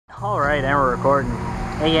Alright, and we're recording.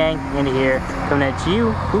 Hey gang, Andy here, coming at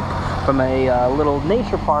you from a little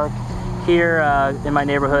nature park here in my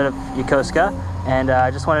neighborhood of Yokosuka, and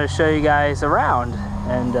I just wanted to show you guys around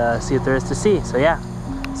and see what there is to see. So yeah,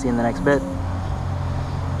 see you in the next bit.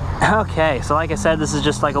 Okay, so like I said, this is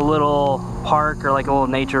just like a little park or like a little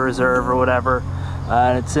nature reserve or whatever.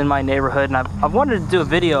 It's in my neighborhood, and I've wanted to do a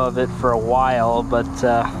video of it for a while, but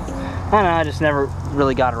I don't know, I just never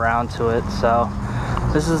really got around to it. So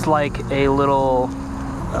this is like a little,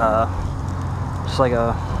 just like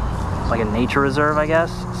a nature reserve, I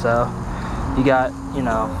guess. So you got, you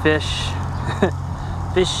know, fish,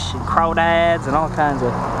 fish and crawdads and all kinds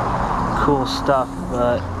of cool stuff,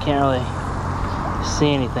 but can't really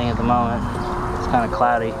see anything at the moment. It's kind of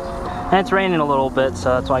cloudy, and it's raining a little bit,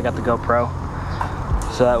 so that's why I got the GoPro.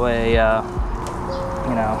 So that way,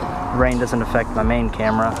 you know, rain doesn't affect my main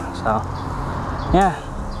camera. So yeah,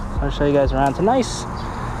 I'll show you guys around. It's a nice,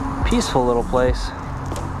 peaceful little place,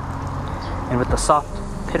 and with the soft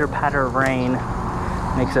pitter patter of rain,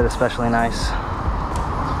 makes it especially nice.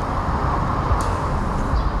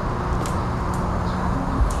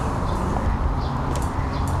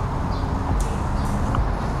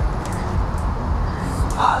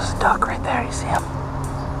 Oh, there's a duck right there, you see him?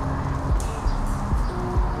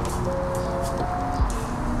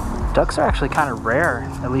 Ducks are actually kind of rare,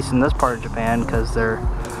 at least in this part of Japan, because they're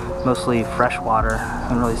mostly freshwater. I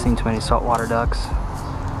haven't really seen too many saltwater ducks.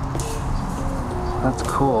 That's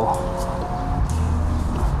cool.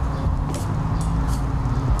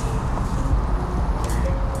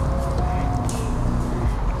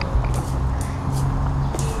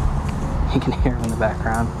 You can hear them in the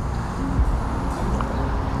background.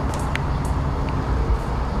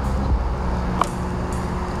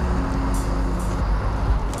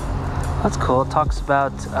 That's cool. It talks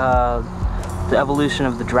about the evolution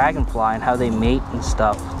of the dragonfly and how they mate and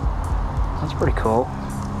stuff. That's pretty cool.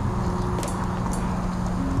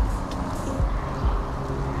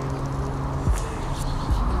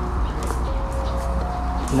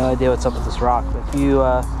 No idea what's up with this rock, but if you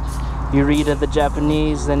you read the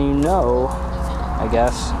Japanese, then you know, I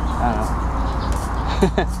guess. I don't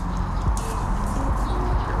know.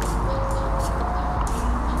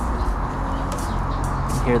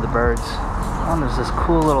 Hear the birds. Oh, there's this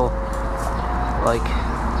cool little like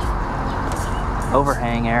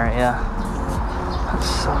overhang area. That's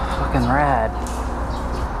so fucking rad.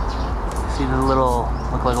 See the little,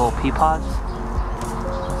 look like little pea pods?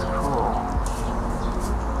 That's cool.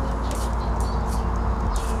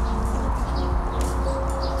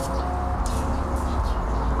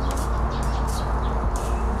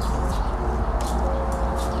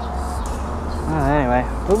 Anyway,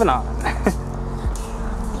 moving on.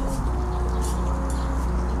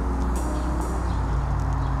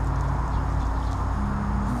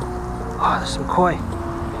 Oh, there's some koi.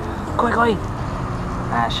 Koi, koi.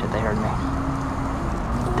 Ah, shit, they heard me.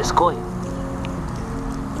 This koi.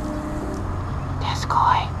 This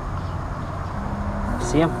koi.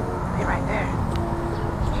 See him? Be right there.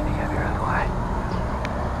 Should he get really quiet?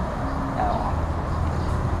 No.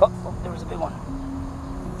 Oh, there was a big one.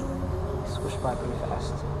 He swished by pretty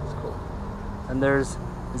fast. It's cool. And there's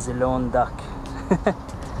the lone duck.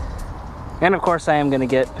 And of course I am going to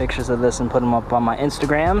get pictures of this and put them up on my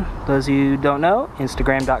Instagram. Those of you who don't know,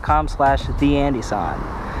 Instagram.com/TheAndySan.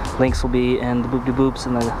 Links will be in the boop-de-boops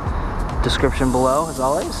in the description below, as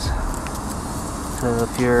always. So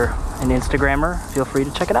if you're an Instagrammer, feel free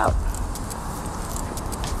to check it out.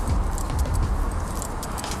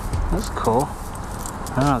 That's cool.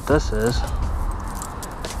 I don't know what this is.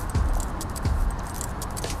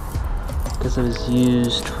 I guess it was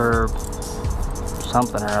used for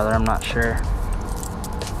something or other, I'm not sure.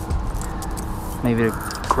 Maybe to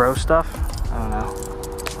grow stuff? I don't know.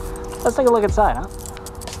 Let's take a look inside, huh?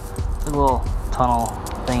 It's a little tunnel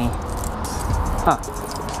thingy. Huh.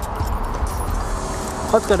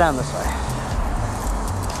 Let's go down this way.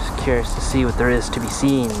 Just curious to see what there is to be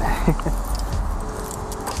seen.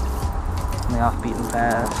 On the off-beaten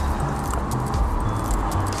path.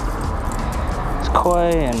 It's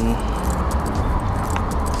koi and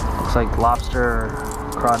looks like lobster or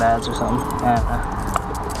crawdads or something. I don't know.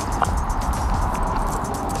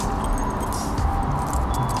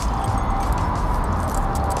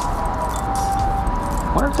 I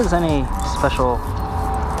wonder if there's any special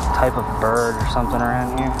type of bird or something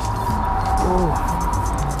around here. Ooh,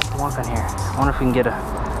 walk on here. I wonder if we can get a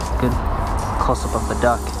good close-up of the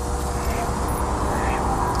duck.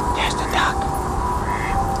 There's the duck.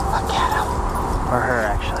 Look at him. Or her,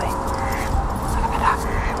 actually. Look at the duck.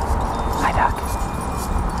 Hi, duck.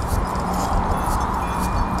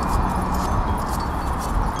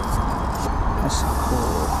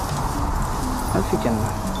 If you can,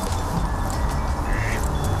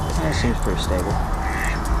 it seems pretty stable.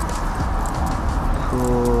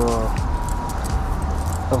 Cool.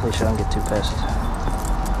 Hopefully she don't get too pissed.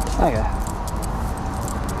 Okay.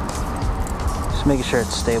 Just making sure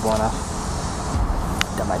it's stable enough.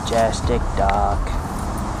 The majestic duck.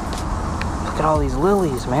 Look at all these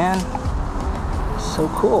lilies, man. So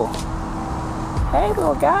cool. Hey,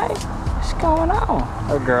 little guy. What's going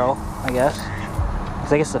on? Or girl, I guess.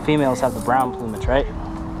 Because I guess the females have the brown plumage, right?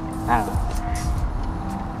 I don't know.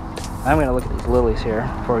 I'm going to look at these lilies here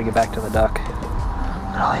before we get back to the duck. Look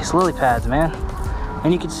at all these lily pads, man.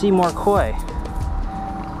 And you can see more koi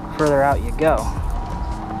further out you go.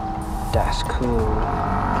 That's cool.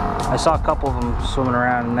 I saw a couple of them swimming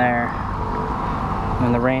around in there.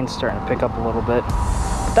 And the rain's starting to pick up a little bit.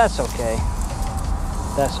 But that's okay.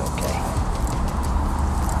 That's okay.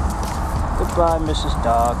 Goodbye, Mrs.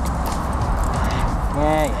 Dog.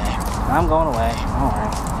 Yeah, yeah. I'm going away.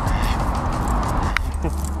 Alright.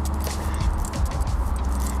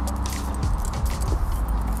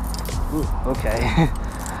 Ooh, okay.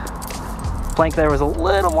 Plank there was a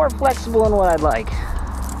little more flexible than what I'd like.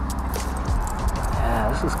 Yeah,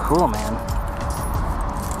 this is cool, man.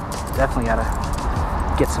 Definitely gotta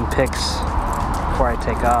get some pics before I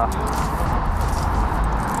take off.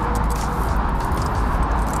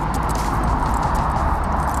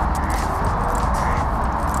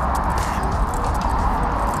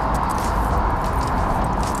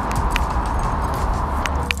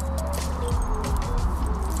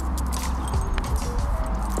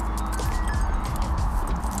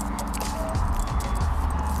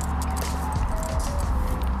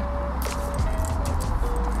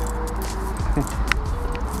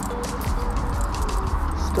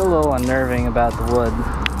 Still a little unnerving about the wood.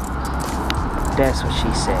 That's what she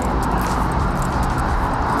said.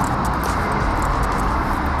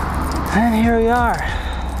 And here we are.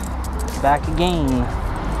 Back again.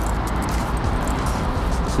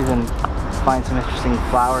 Let's see if we can find some interesting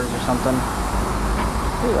flowers or something.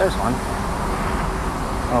 Ooh, there's one.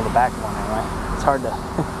 Oh, the back one anyway. It's hard to...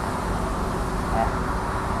 yeah.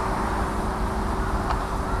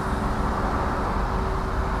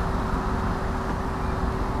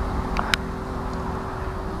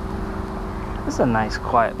 This is a nice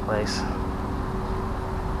quiet place.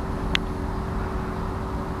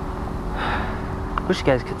 Wish you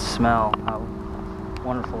guys could smell how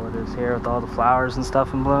wonderful it is here with all the flowers and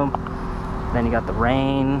stuff in bloom. Then you got the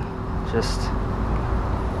rain. Just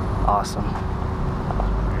awesome.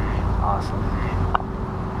 Awesome.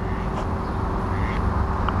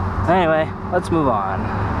 Anyway, let's move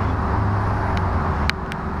on.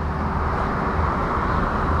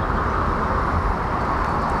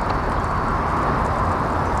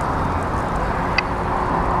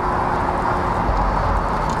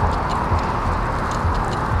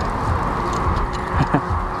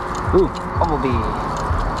 Ooh, bumblebee.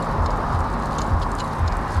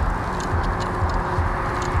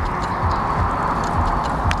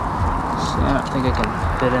 See, I don't think I can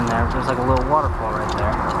fit in there. There's like a little waterfall right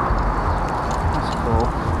there. That's cool.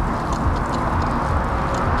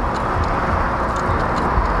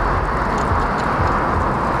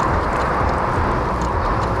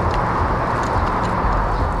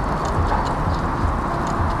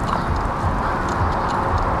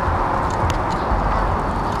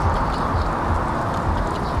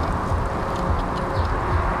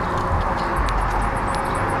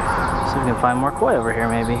 See if we can find more koi over here,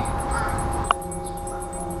 maybe.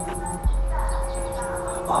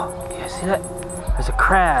 Oh, you guys see that? There's a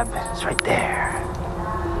crab. It's right there.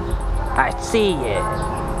 I see it.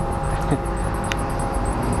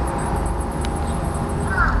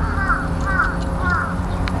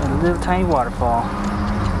 And a little tiny waterfall.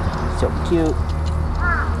 So cute.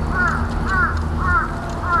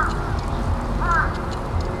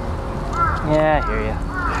 Yeah, I hear you.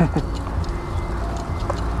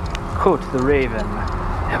 Quote the raven,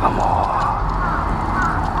 evermore.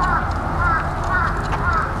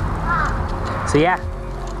 So yeah,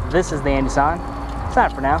 this is the TheAndySan. It's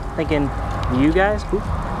not for now. Thanking you guys for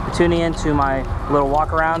tuning in to my little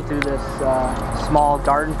walk around through this small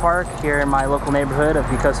garden park here in my local neighborhood of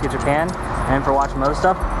Yokosuka, Japan, and for watching other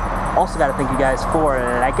stuff. Also got to thank you guys for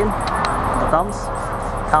liking, the thumbs,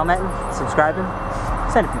 commenting, subscribing,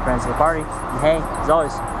 send a few friends to the party, and hey, as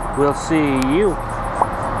always, we'll see you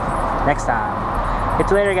next time. Catch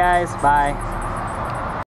you later, guys. Bye.